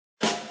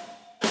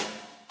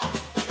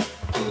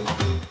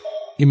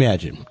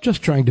Imagine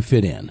just trying to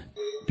fit in,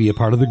 be a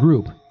part of the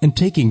group, and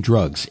taking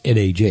drugs at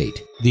age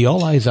 8. The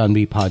All Eyes on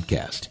Me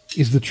podcast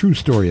is the true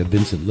story of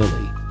Vincent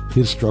Lilly,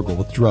 his struggle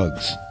with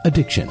drugs,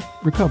 addiction,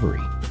 recovery,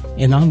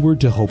 and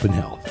onward to hope and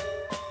health.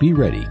 Be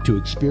ready to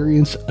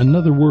experience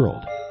another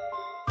world.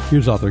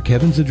 Here's author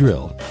Kevin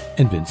Zadrill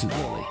and Vincent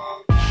Lilly.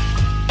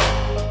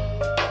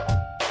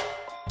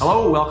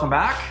 Hello, welcome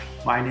back.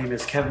 My name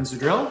is Kevin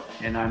Zadrill,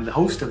 and I'm the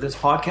host of this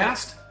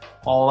podcast,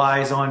 All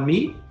Eyes on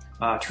Me,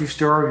 a true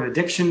story of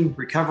addiction,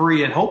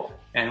 recovery, and hope.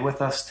 And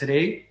with us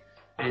today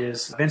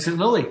is Vincent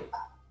Lilly.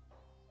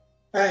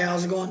 Hi,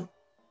 how's it going?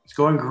 It's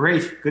going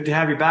great. Good to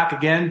have you back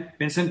again,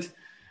 Vincent.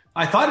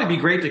 I thought it'd be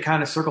great to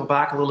kind of circle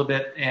back a little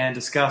bit and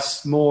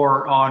discuss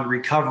more on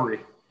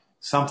recovery,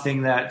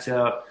 something that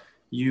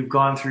you've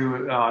gone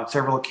through on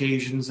several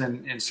occasions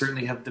and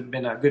certainly have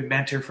been a good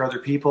mentor for other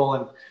people.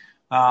 And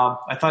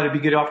I thought it'd be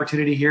a good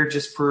opportunity here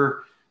just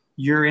for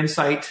your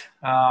insight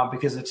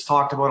because it's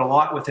talked about a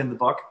lot within the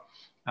book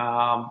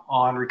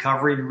on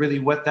recovery and really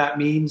what that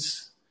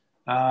means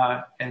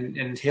and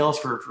entails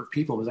for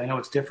people, because I know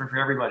it's different for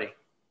everybody.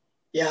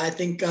 Yeah, I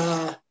think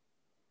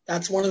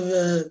that's one of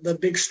the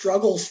big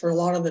struggles for a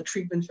lot of the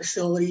treatment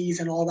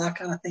facilities and all that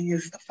kind of thing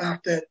is the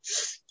fact that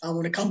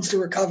when it comes to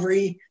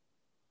recovery,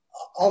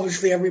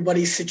 obviously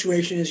everybody's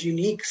situation is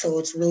unique, so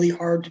it's really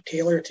hard to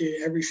tailor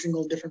to every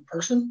single different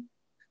person.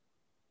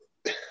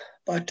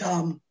 But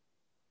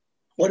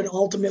what it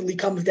ultimately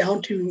comes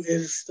down to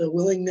is the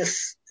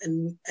willingness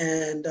and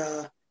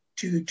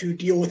to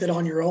deal with it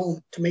on your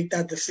own, to make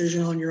that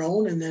decision on your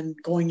own, and then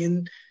going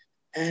in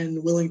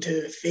and willing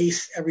to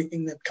face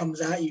everything that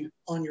comes at you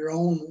on your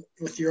own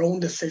with your own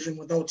decision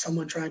without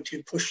someone trying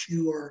to push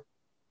you, or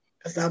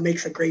because that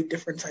makes a great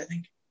difference, I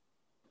think.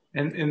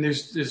 And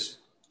there's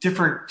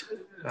different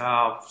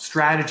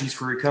strategies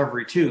for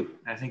recovery too.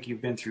 I think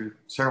you've been through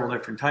several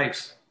different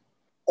types.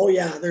 Oh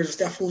yeah, there's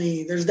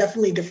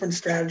definitely different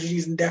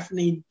strategies and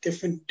definitely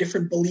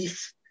different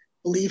beliefs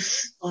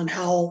on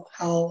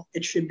how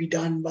it should be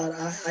done. But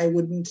I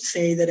wouldn't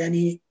say that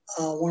any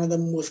one of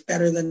them was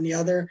better than the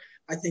other.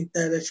 I think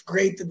that it's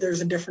great that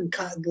there's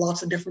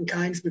lots of different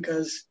kinds,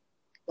 because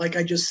like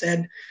I just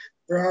said,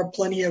 there are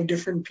plenty of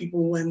different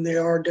people when they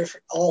are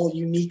different, all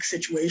unique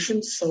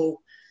situations.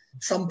 So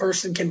some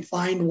person can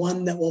find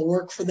one that will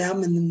work for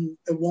them and then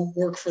it won't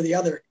work for the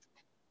other.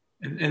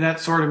 And that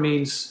sort of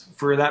means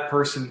for that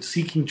person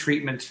seeking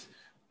treatment,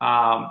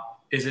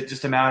 is it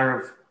just a matter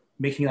of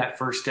making that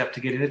first step to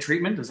get into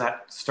treatment? Is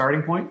that the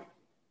starting point?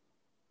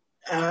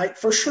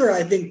 For sure.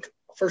 I think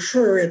for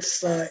sure it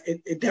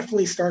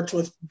definitely starts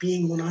with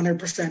being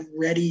 100%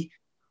 ready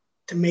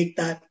to make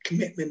that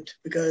commitment,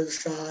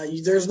 because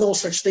there's no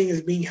such thing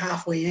as being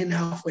halfway in,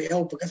 halfway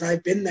out, because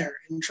I've been there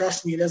and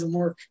trust me, it doesn't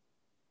work.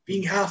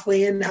 Being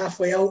halfway in,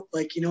 halfway out,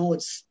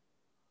 it's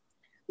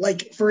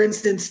like, for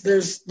instance,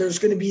 there's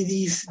going to be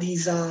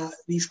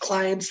these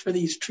clients for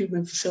these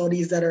treatment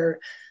facilities that are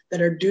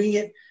doing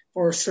it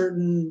for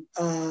certain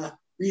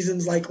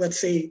reasons. Like, let's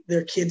say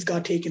their kids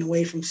got taken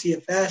away from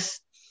CFS.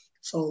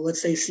 So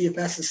let's say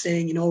CFS is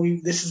saying,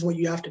 this is what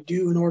you have to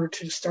do in order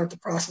to start the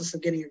process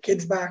of getting your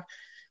kids back.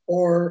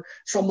 Or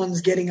someone's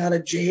getting out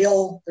of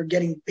jail, they're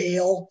getting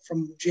bail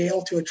from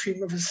jail to a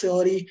treatment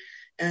facility,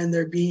 and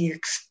they're being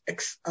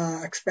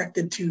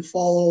expected to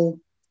follow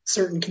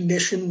certain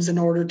conditions in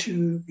order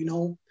to,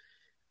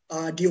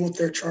 deal with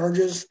their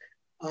charges.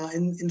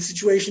 In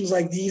situations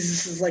like these,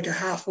 this is like a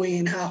halfway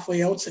in,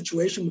 halfway out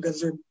situation,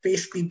 because they're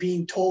basically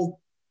being told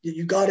that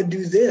you got to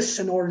do this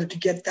in order to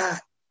get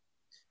that.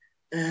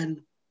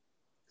 And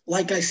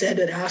like I said,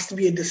 it has to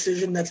be a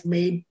decision that's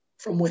made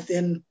from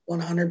within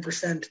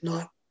 100%,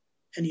 not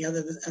any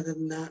other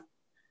than that.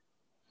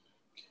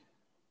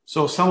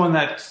 So someone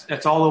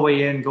that's all the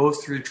way in, goes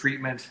through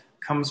treatment,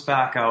 comes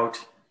back out,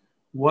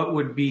 what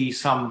would be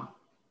some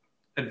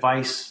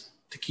advice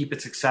to keep it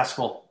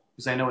successful?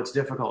 Because I know it's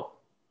difficult.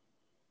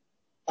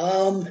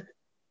 Yeah,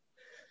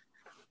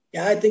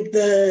 I think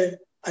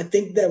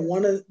that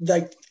one of,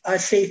 I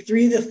say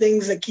three of the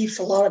things that keeps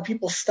a lot of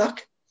people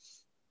stuck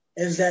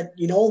is that,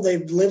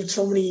 they've lived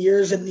so many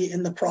years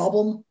in the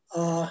problem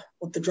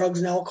with the drugs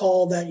and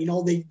alcohol that,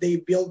 they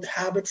build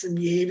habits and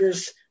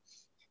behaviors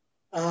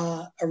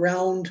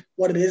around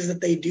what it is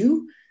that they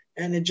do.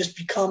 And it just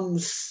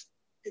becomes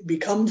them,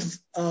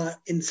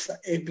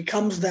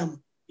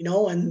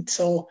 and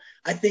so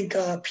I think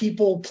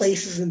people,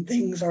 places, and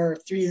things are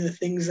three of the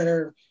things that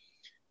are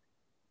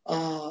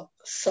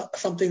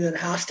something that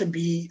has to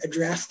be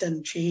addressed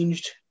and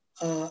changed,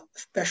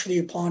 especially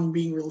upon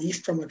being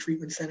released from a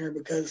treatment center,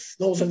 because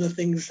those are the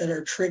things that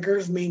are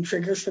main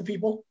triggers for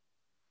people.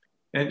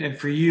 And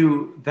for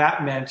you,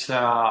 that meant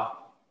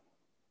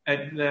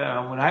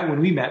when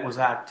we met was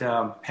at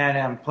Pan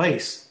Am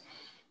Place.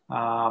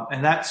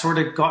 And that sort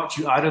of got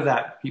you out of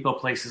that people,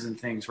 places, and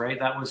things, right?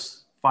 That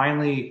was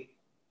finally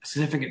a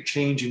significant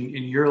change in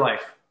your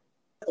life.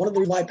 One of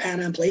the reasons why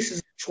Pan Am Place is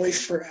a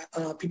choice for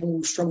people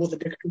who struggle with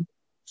addiction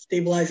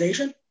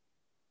stabilization.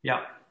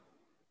 Yeah.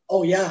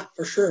 Oh yeah,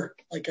 for sure.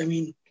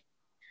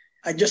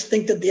 I just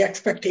think that the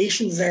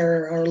expectations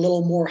there are a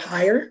little more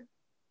higher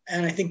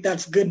And I think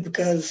that's good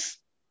because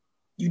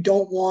you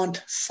don't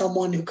want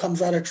someone who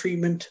comes out of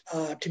treatment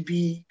to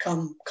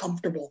become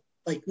comfortable.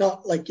 Like,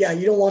 not like, yeah,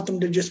 you don't want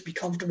them to just be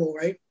comfortable,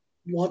 right?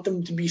 You want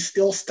them to be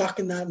still stuck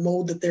in that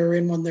mode that they're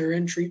in when they're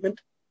in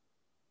treatment.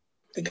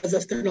 Because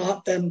if they're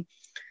not, then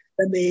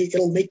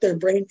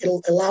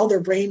it'll allow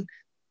their brain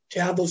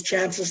to have those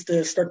chances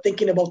to start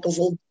thinking about those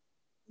old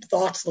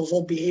thoughts, those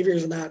old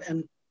behaviors and that.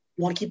 And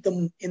you want to keep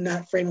them in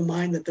that frame of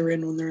mind that they're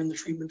in when they're in the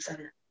treatment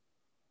center.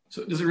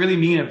 So does it really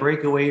mean a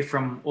break away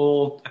from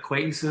old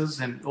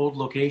acquaintances and old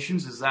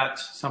locations? Is that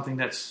something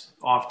that's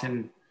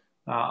often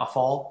a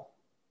fall?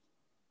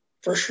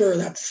 For sure.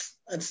 That's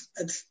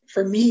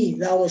for me,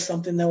 that was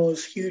something that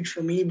was huge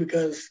for me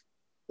because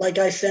like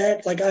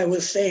I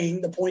was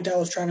saying, the point I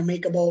was trying to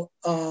make about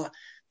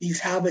these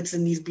habits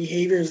and these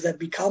behaviors that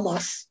become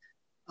us,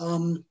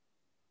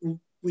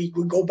 we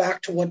go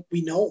back to what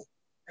we know,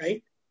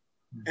 right?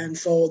 And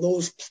so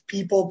those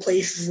people,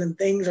 places, and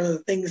things are the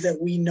things that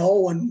we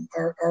know and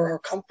are our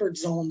comfort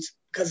zones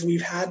because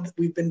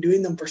we've been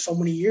doing them for so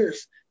many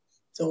years.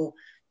 So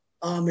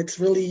it's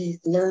really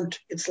learned.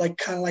 It's like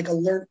kind of like a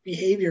learned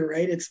behavior,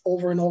 right? It's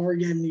over and over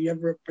again. You have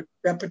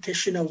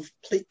repetition of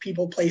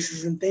people,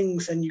 places, and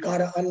things, and you got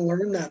to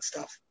unlearn that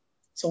stuff.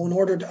 So in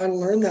order to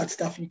unlearn that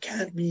stuff, you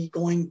can't be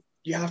going.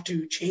 You have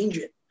to change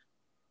it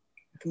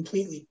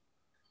completely.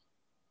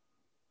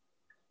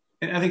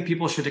 And I think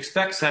people should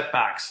expect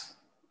setbacks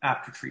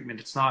after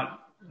treatment. It's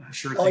not a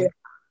sure thing. Yeah.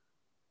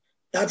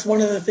 That's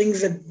one of the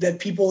things that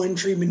people in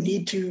treatment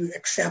need to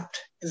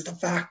accept is the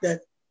fact that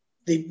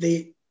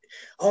they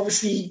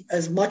obviously,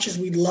 as much as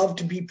we'd love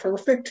to be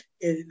perfect,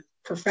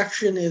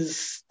 perfection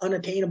is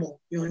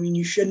unattainable. You know what I mean?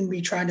 You shouldn't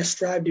be trying to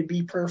strive to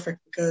be perfect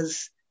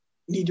because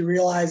you need to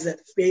realize that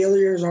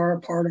failures are a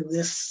part of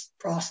this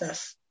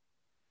process.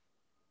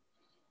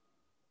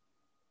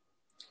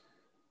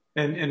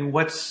 And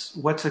what's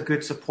a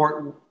good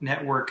support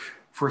network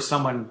for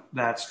someone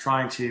that's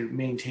trying to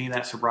maintain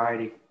that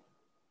sobriety?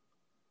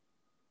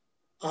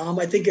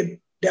 I think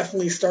it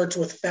definitely starts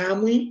with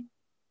family.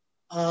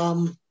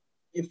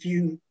 If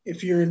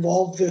you're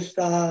involved with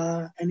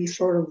any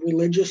sort of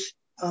religious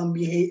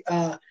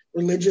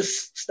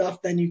religious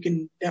stuff, then you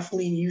can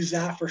definitely use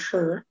that for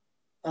sure.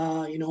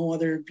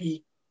 Whether it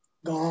be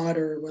God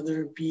or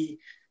whether it be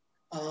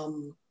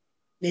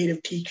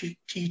native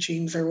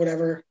teachings or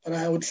whatever. But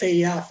I would say,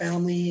 yeah,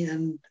 family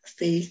and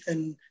faith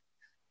and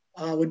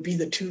would be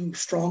the two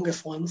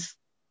strongest ones.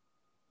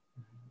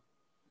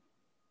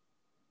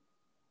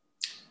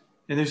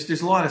 And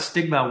there's a lot of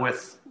stigma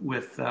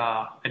with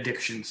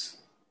addictions,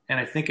 and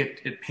I think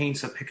it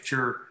paints a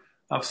picture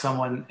of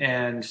someone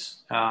and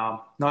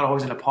not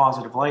always in a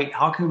positive light.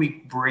 How can we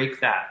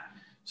break that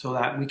so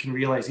that we can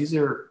realize these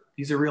are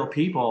real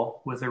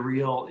people with a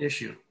real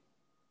issue?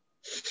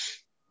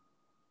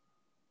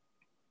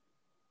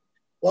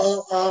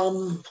 Well,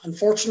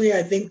 unfortunately,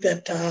 I think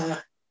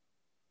that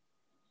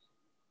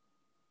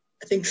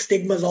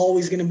stigma is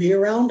always going to be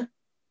around,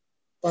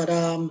 but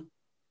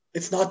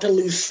it's not to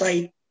lose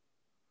sight.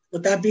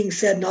 With that being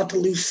said, not to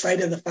lose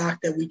sight of the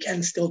fact that we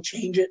can still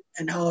change it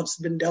and how it's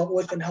been dealt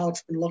with and how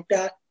it's been looked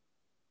at.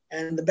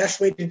 And the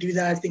best way to do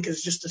that, I think,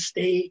 is just to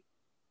stay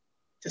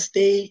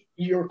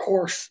your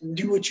course and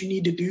do what you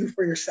need to do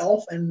for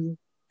yourself and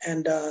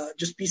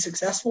just be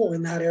successful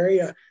in that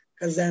area.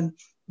 Because then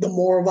the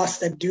more of us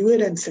that do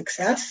it and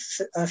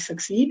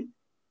succeed,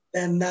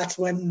 then that's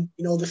when,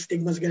 the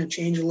stigma is going to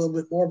change a little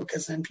bit more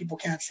because then people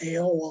can't say,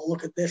 oh, well,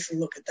 look at this and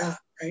look at that,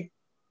 right?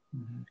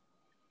 Mm-hmm.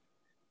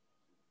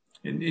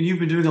 And you've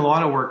been doing a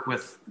lot of work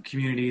with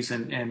communities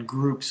and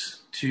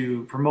groups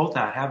to promote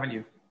that, haven't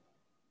you?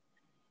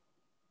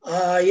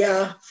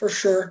 Yeah, for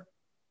sure.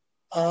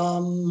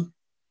 I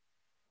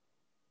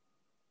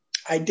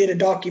did a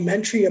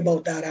documentary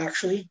about that,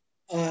 actually.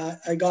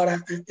 I got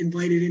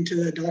invited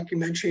into the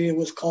documentary. It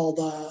was called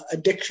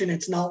Addiction,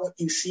 It's Not What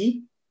You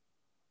See.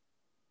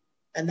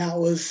 And that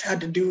had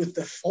to do with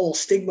the whole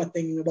stigma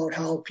thing about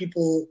how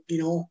people,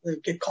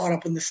 get caught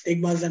up in the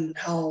stigmas and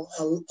how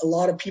a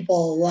lot of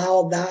people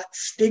allow the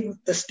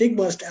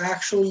stigmas to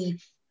actually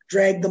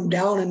drag them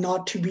down and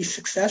not to be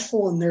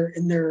successful in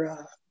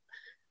their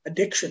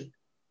addiction.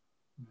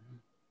 Mm-hmm.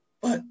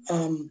 But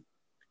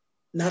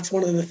that's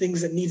one of the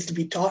things that needs to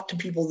be taught to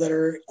people that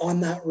are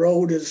on that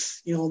road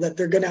is, that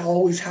they're going to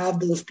always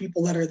have those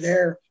people that are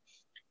there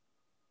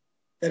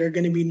that are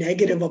going to be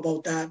negative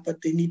about that, but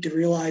they need to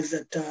realize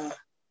that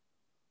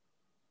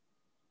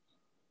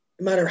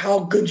no matter how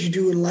good you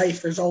do in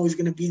life, there's always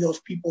going to be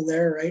those people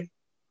there, right?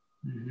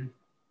 Mm-hmm.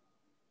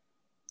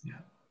 Yeah.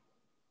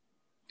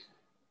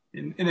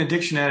 And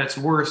addiction at its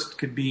worst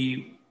could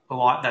be a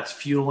lot that's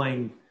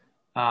fueling,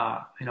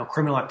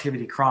 criminal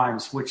activity,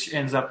 crimes, which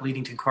ends up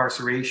leading to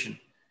incarceration.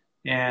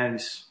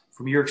 And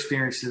from your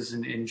experiences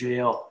in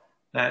jail,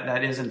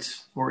 that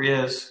isn't or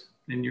is,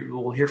 and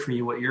we'll hear from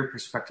you what your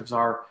perspectives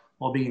are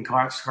while being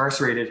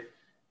incarcerated,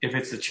 if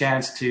it's a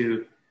chance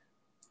to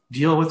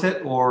deal with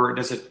it, or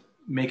does it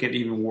make it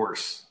even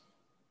worse?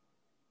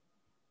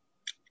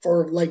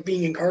 For like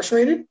being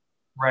incarcerated?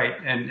 Right,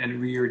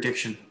 and your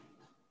addiction.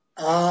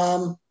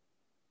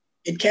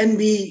 it can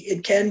be,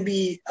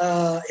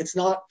 it's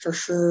not for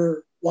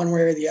sure one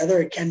way or the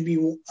other. It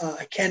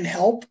can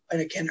help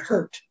and it can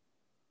hurt.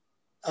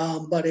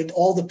 But it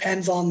all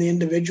depends on the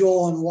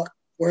individual and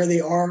where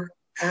they are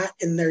at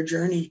in their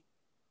journey.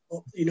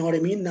 You know what I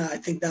mean? I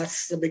think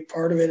that's the big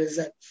part of it, is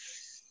that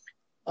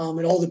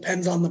it all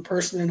depends on the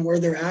person and where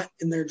they're at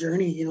in their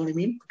journey. You know what I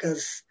mean?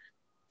 Because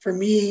for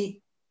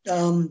me,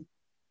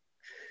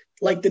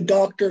 like the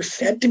doctor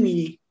said to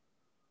me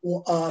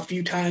a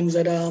few times,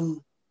 that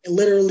it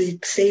literally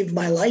saved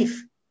my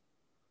life,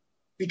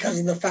 because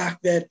of the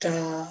fact that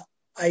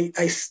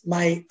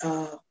my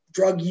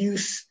drug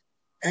use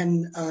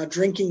and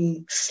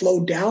drinking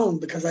slowed down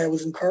because I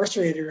was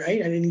incarcerated,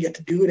 right? I didn't get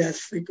to do it as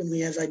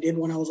frequently as I did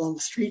when I was on the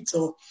street.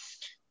 So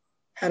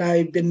had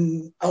I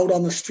been out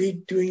on the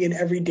street doing it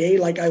every day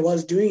like I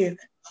was doing it,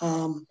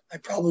 I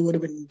probably would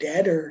have been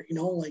dead, or,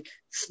 like,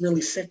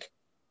 really sick.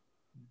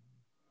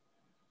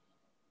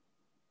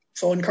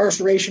 So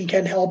incarceration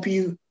can help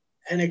you,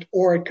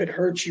 or it could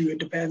hurt you. It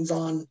depends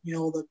on,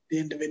 the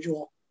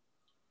individual.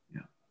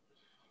 Yeah.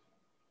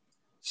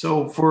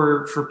 So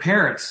for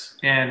parents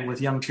and with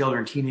young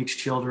children, teenage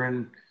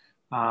children,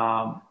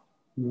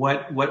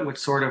 what would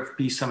sort of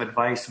be some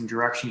advice, some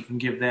direction you can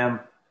give them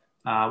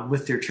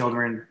with their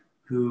children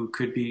who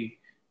could be,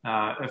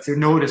 if they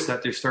notice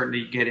that they're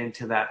starting to get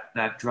into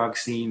that drug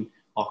scene,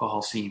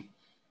 alcohol scene?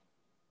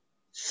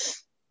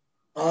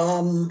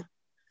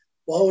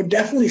 Well, I would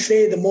definitely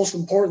say the most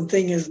important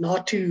thing is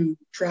not to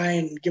try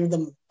and give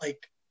them,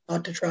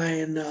 not to try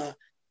and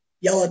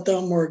yell at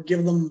them or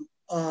give them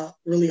a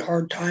really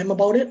hard time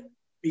about it,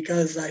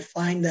 because I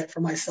find that for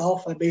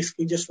myself, I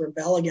basically just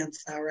rebel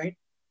against that, right?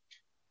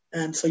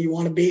 And so you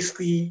want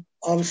to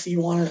obviously you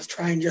want to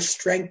try and just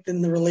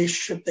strengthen the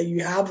relationship that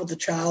you have with the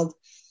child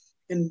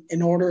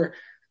in order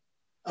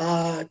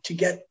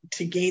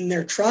to gain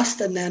their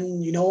trust. And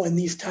then, in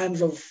these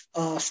times of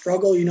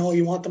struggle,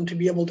 you want them to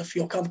be able to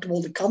feel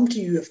comfortable to come to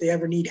you if they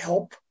ever need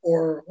help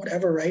or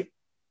whatever, right?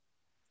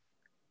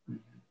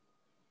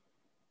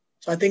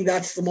 So I think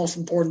that's the most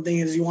important thing,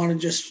 is you want to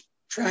just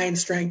try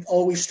and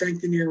always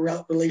strengthen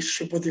your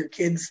relationship with your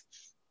kids.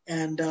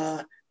 And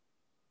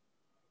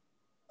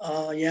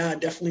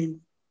definitely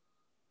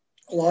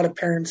a lot of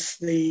parents,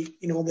 they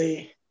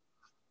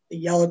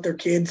yell at their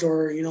kids,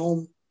 or,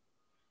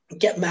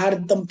 get mad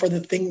at them for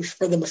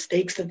the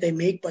mistakes that they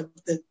make, but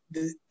they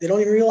don't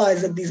even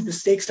realize that these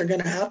mistakes are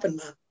going to happen,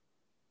 man.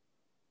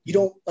 You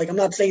don't, I'm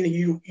not saying that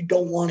you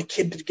don't want a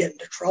kid to get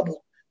into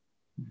trouble,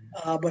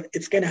 but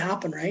it's going to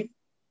happen, right?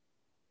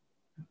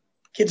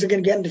 Kids are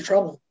going to get into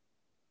trouble.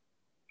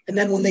 And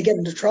then when they get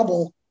into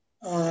trouble,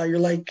 you're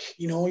like,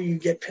 you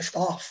get pissed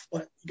off,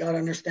 but you got to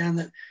understand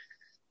that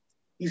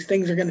these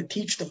things are going to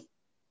teach them.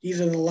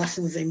 These are the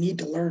lessons they need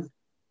to learn.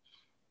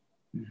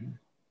 Mm-hmm.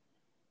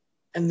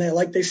 And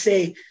like they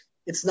say,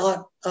 it's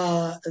not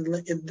the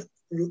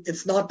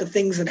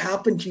things that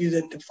happen to you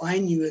that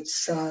define you.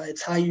 It's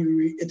how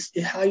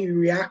you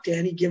react to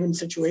any given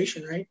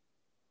situation, right?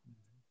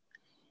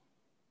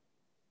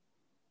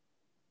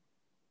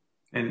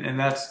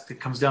 And it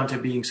comes down to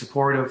being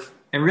supportive,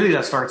 and really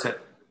that starts at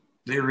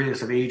the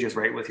earliest of ages,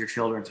 right, with your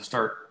children, to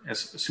start as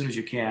soon as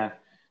you can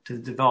to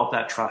develop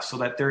that trust, so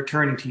that they're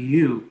turning to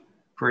you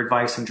for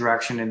advice and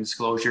direction and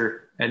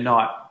disclosure, and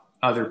not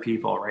other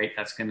people, right?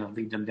 That's going to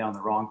lead them down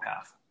the wrong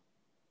path.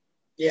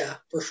 Yeah,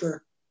 for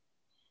sure.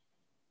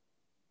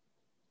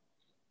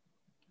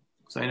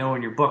 So I know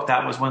in your book,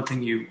 that was one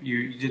thing you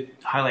did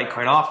highlight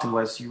quite often,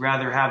 was you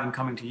rather have them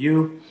coming to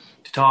you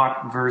to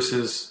talk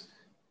versus,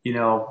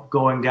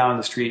 going down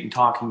the street and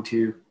talking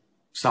to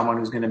someone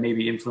who's going to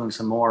maybe influence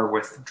them more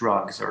with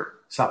drugs or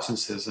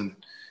substances.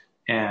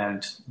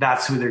 And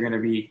that's who they're going to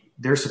be,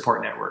 their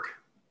support network.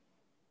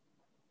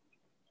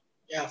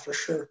 Yeah, for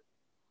sure.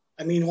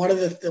 I mean, one of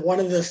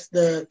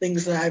the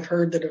things that I've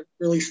heard that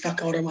really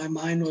stuck out in my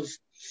mind was,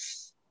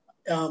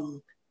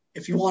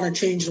 if you want to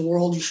change the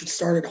world, you should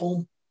start at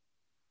home.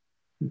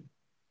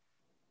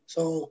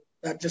 So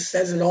that just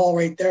says it all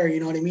right there.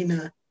 You know what I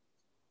mean?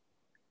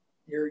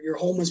 Your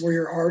home is where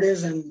your heart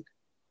is, and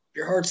if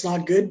your heart's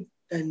not good,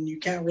 then you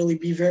can't really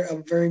be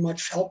very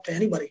much help to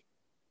anybody.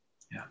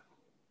 Yeah.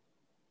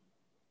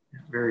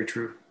 Very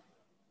true.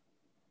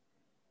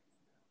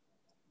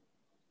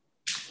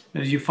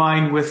 As you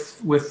find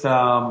with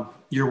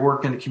your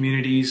work in the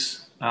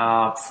communities,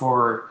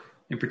 for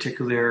in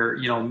particular,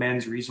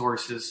 men's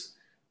resources,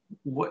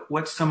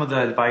 what's some of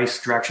the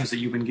advice, directions that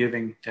you've been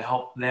giving to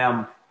help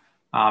them?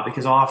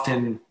 Because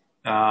often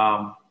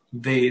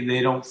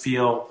they don't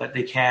feel that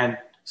they can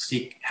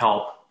seek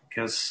help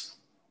because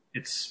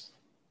it's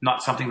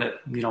not something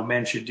that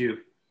men should do.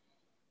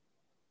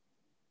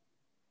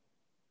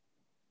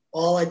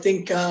 Well, I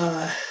think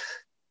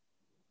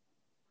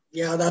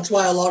that's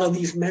why a lot of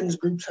these men's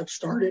groups have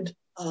started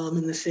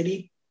in the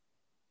city,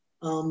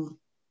 and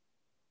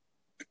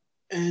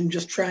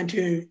just trying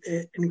to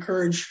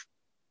encourage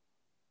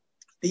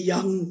the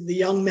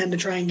young men to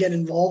try and get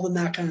involved in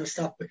that kind of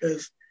stuff,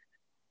 because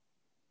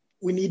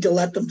we need to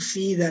let them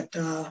see that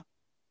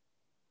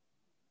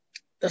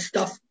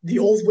the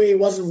old way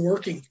wasn't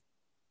working.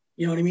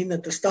 You know what I mean?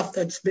 That the stuff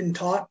that's been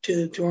taught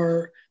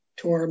to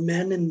our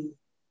men and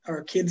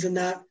our kids and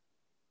that,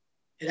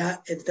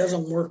 it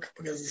doesn't work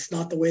because it's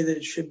not the way that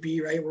it should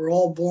be, right? We're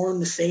all born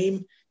the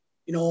same,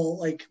 you know,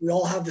 like we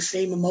all have the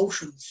same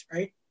emotions,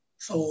 right?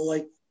 So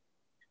like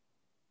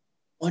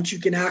once you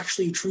can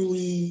actually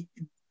truly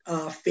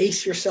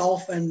face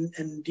yourself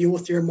and deal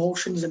with your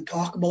emotions and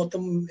talk about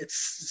them,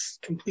 it's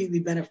completely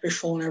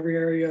beneficial in every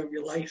area of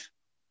your life.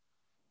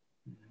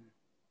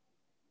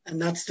 And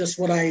that's just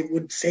what I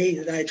would say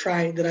that I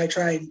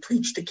try and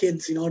preach to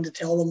kids, you know, to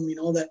tell them, you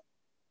know, that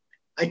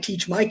I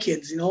teach my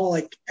kids, you know,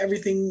 like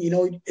everything, you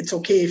know, it's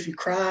okay if you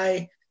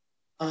cry.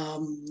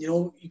 You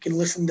know, you can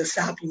listen to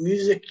sappy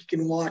music. You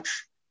can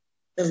watch,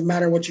 doesn't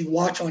matter what you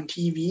watch on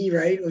TV,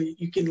 right? Or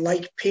you can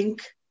like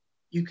Pink.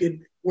 You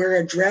could wear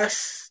a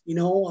dress, you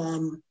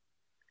know,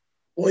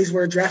 boys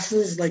wear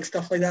dresses, like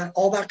stuff like that.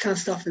 All that kind of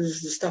stuff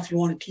is the stuff you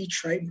want to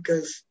teach, right?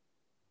 Because,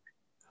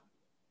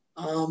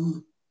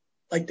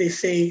 like they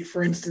say,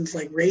 for instance,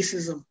 like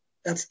racism,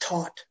 that's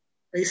taught.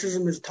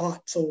 Racism is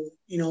taught. So,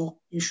 you know,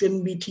 you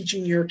shouldn't be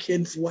teaching your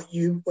kids what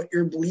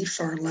your beliefs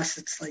are unless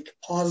it's like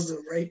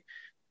positive, right?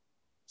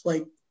 It's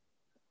like,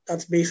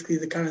 that's basically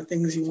the kind of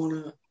things you want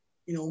to,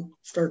 you know,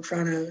 start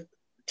trying to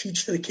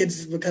teach to the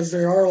kids, because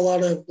there are a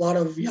lot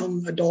of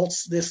young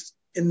adults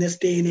in this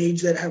day and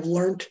age that have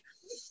learned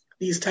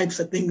these types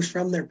of things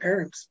from their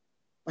parents,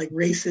 like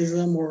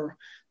racism or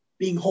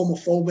being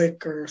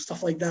homophobic or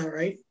stuff like that,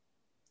 right?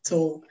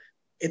 So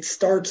it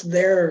starts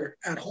there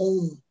at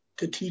home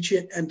to teach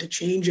it and to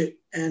change it.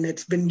 And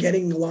it's been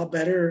getting a lot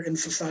better in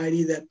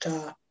society that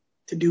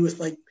to do with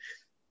like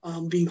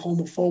being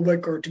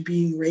homophobic or to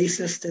being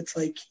racist. It's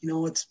like, you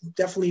know, it's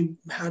definitely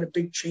had a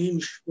big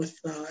change with,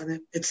 and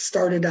it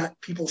started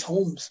at people's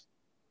homes.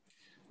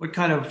 What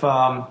kind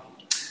of,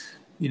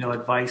 you know,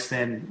 advice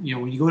then, you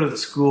know, when you go to the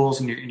schools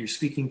and you're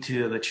speaking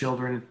to the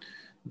children,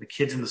 the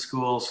kids in the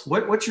schools,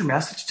 what's your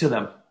message to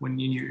them when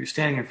you're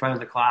standing in front of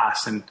the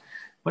class, and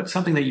what's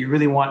something that you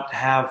really want to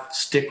have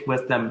stick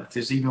with them? If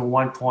there's even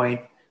one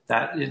point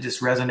that it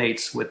just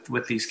resonates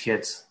with these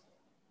kids.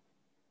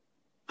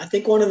 I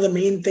think one of the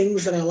main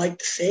things that I like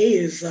to say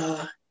is,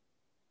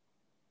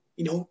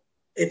 you know,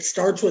 it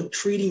starts with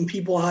treating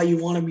people how you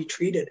want to be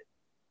treated.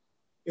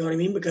 You know what I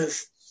mean?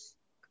 Because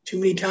too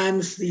many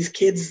times these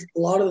kids, a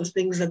lot of the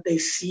things that they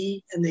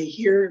see and they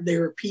hear, they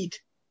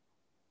repeat.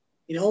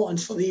 You know, and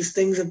so these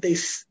things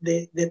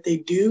that they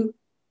do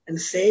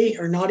and say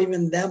are not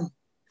even them.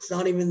 It's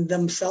not even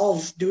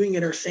themselves doing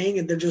it or saying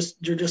it.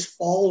 They're just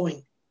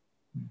following.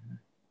 Mm-hmm.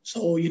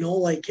 So, you know,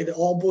 like it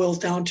all boils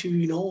down to,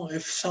 you know,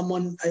 if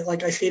someone,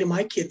 like I say to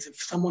my kids,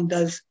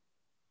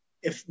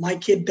 if my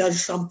kid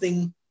does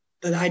something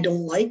that I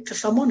don't like to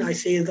someone, I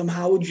say to them,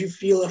 how would you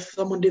feel if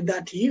someone did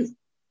that to you?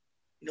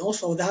 You know,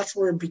 so that's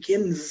where it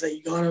begins, is that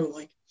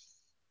you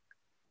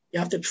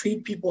have to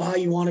treat people how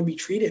you want to be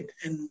treated.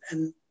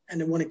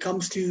 And when it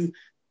comes to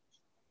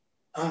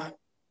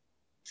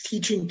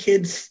teaching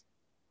kids,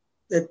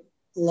 that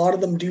a lot of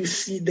them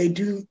they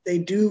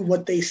do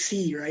what they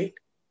see, right?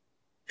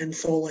 And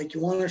so like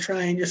you want to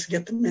try and just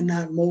get them in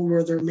that mode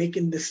where they're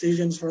making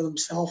decisions for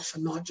themselves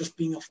and not just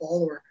being a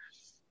follower.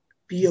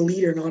 Be a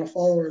leader, not a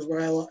follower, is what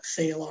I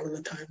say a lot of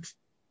the times.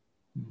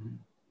 Mm-hmm.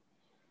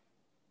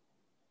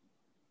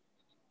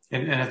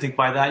 And I think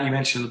by that you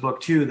mentioned in the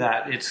book too,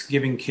 that it's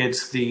giving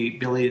kids the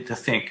ability to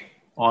think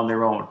on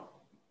their own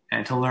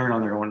and to learn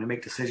on their own, to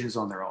make decisions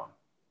on their own.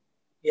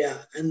 Yeah,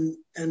 and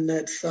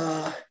that's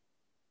a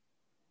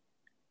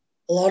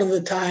lot of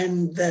the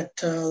time that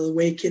the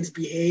way kids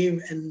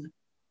behave, and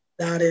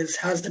that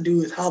has to do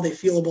with how they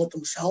feel about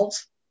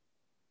themselves.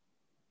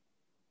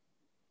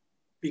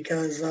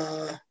 Because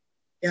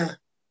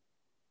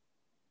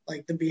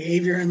like the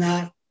behavior in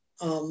that,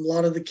 a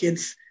lot of the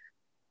kids,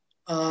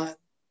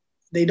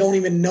 they don't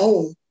even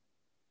know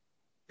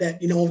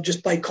that, you know,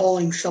 just by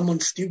calling someone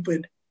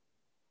stupid,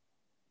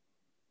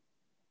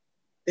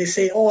 they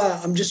say, oh,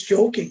 I'm just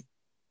joking,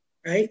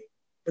 right?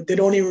 But they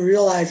don't even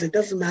realize it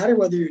doesn't matter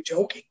whether you're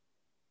joking.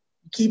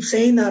 You keep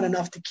saying that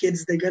enough to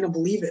kids, they're going to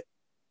believe it,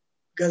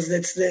 because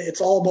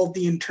it's all about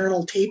the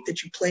internal tape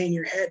that you play in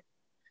your head.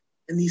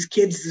 And these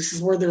kids, this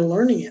is where they're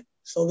learning it.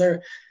 So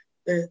they're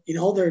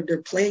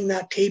playing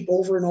that tape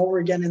over and over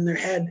again in their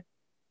head.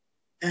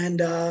 And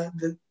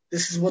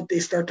this is what they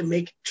start to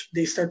make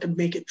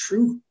it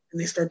true,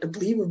 and they start to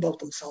believe about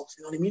themselves.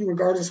 You know what I mean?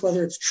 Regardless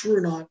whether it's true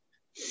or not.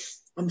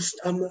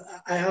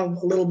 I have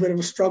a little bit of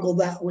a struggle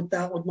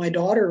with my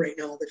daughter right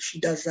now, that she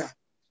does that.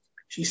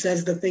 She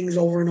says the things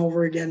over and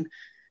over again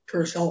to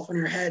herself in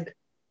her head,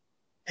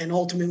 and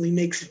ultimately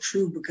makes it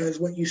true, because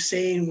what you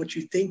say and what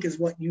you think is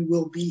what you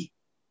will be.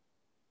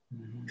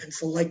 Mm-hmm. And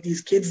so like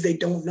these kids, they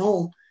don't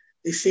know.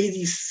 They say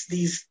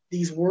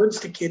these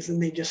words to kids,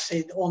 and they just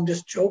say, oh, I'm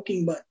just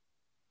joking. But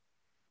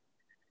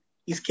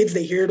these kids,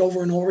 they hear it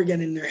over and over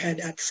again in their head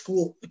at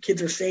school. The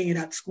kids are saying it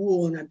at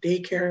school and at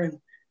daycare, and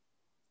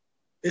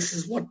this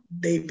is what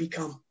they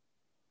become.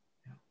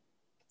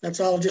 That's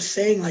all. I'm just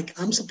saying, like,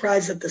 I'm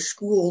surprised that the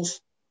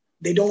schools,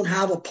 they don't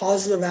have a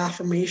positive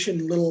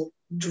affirmation little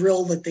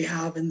drill that they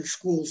have in the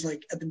schools,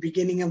 like at the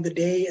beginning of the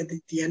day and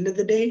at the end of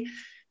the day,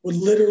 would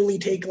literally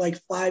take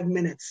like 5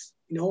 minutes.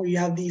 You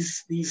have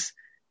these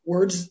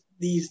words,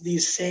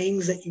 these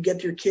sayings that you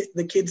get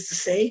the kids to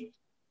say.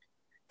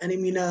 And I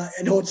mean, I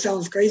know it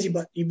sounds crazy,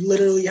 but you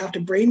literally have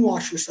to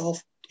brainwash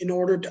yourself in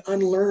order to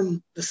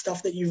unlearn the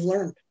stuff that you've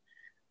learned.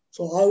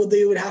 So all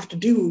they would have to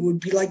do would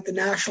be like the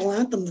national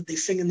anthem that they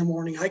sing in the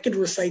morning. I could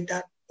recite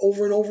that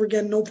over and over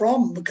again, no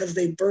problem, because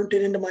they burnt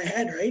it into my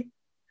head, right?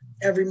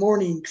 Every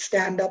morning,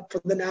 stand up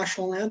for the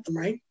national anthem,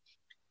 right?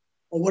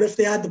 Well, what if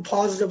they had the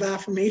positive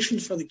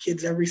affirmations for the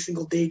kids every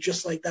single day,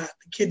 just like that?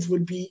 The kids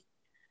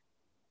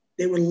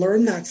they would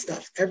learn that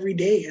stuff every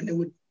day, and it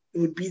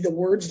would be the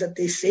words that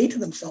they say to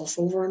themselves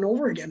over and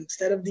over again,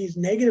 instead of these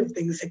negative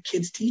things that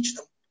kids teach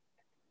them.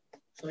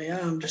 So yeah,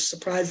 I'm just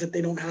surprised that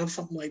they don't have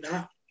something like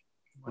that.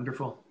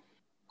 Wonderful.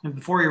 And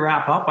before we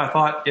wrap up, I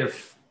thought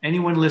if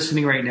anyone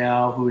listening right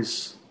now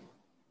who's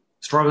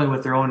struggling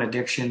with their own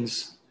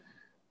addictions,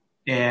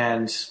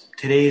 and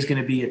today is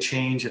going to be a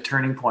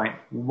turning point,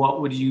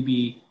 what would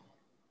the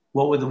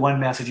one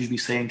message you'd be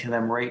saying to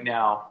them right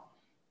now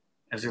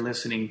as they're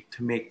listening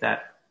to make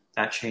that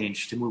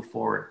change, to move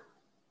forward?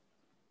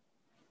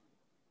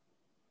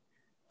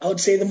 I would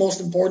say the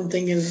most important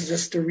thing is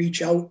just to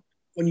reach out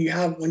when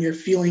you're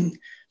feeling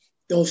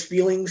those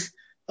feelings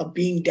of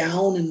being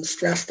down and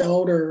stressed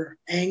out or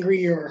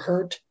angry or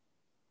hurt.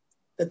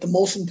 That the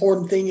most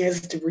important thing is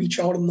to reach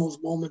out in those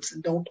moments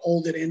and don't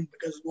hold it in,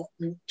 because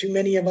too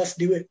many of us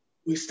do it.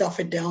 We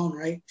stuff it down,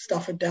 right?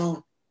 Stuff it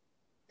down.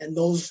 And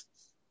those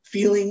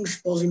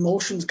feelings, those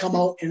emotions come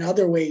out in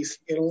other ways.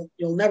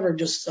 You'll never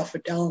just stuff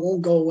it down. It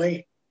won't go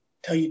away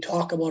until you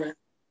talk about it.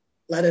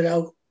 Let it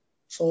out.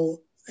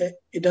 So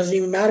it doesn't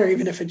even matter,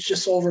 even if it's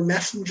just over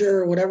Messenger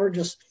or whatever,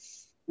 just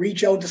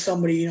reach out to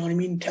somebody, you know what I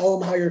mean? Tell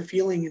them how you're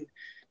feeling, and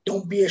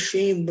don't be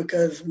ashamed,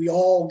 because we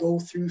all go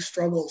through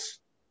struggles.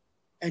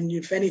 And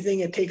if anything,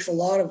 it takes a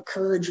lot of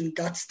courage and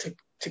guts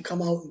to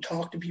come out and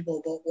talk to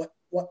people about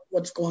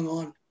what's going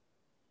on.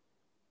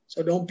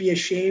 So don't be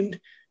ashamed.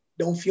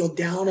 Don't feel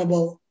down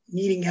about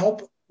needing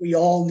help. We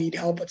all need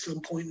help at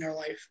some point in our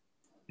life.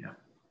 Yeah,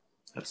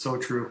 that's so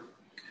true.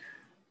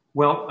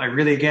 Well,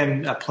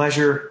 again, a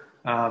pleasure,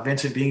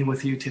 Vincent, being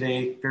with you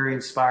today. Very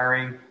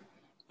inspiring.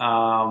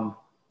 Some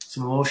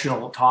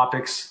emotional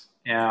topics,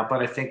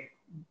 but I think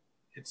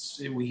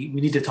we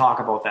need to talk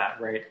about that,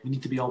 right? We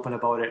need to be open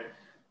about it.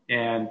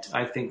 And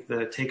I think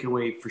the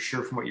takeaway for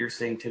sure from what you're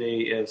saying today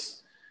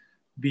is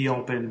be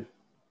open,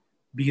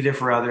 be there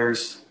for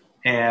others,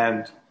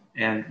 and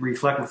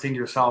reflect within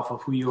yourself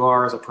of who you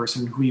are as a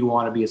person, who you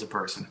want to be as a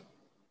person.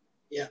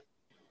 Yeah.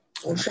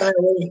 Don't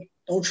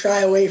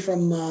shy away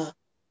from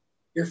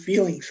your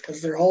feelings,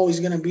 because they're always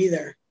going to be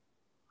there.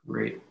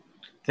 Great.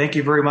 Thank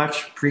you very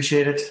much.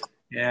 Appreciate it.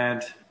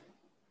 And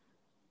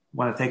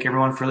want to thank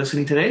everyone for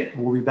listening today.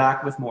 We'll be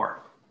back with more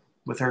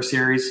with our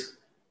series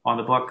on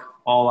the book,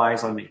 All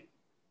Eyes on Me.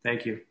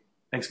 Thank you.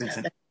 Thanks,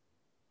 Vincent.